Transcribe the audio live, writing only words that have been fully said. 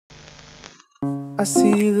I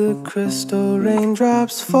see the crystal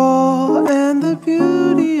raindrops fall, and the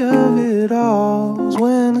beauty of it all is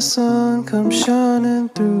when the sun comes shining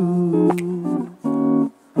through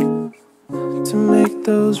to make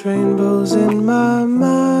those rainbows in my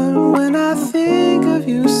mind. When I think of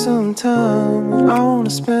you sometime, I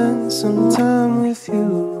wanna spend some time with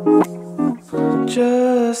you.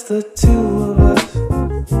 Just the two of us.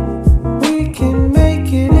 We can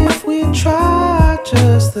make it if we try.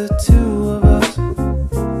 Just the two of us.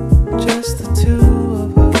 Just the two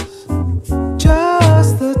of us.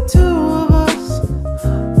 Just the two of us.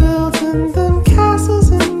 Building them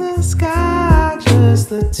castles in the sky. Just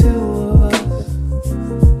the two of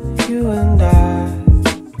us. You and I.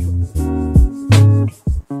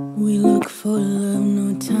 We look for love,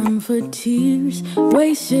 no time for tears.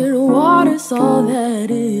 Wasted water's all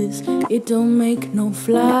that is. It don't make no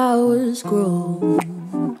flowers grow.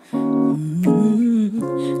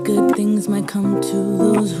 Good things might come to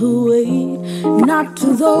those who wait, not to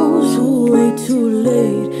those who wait too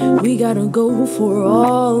late. We gotta go for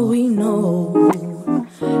all we know.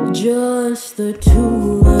 Just the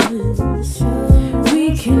two of us.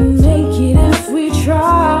 We can make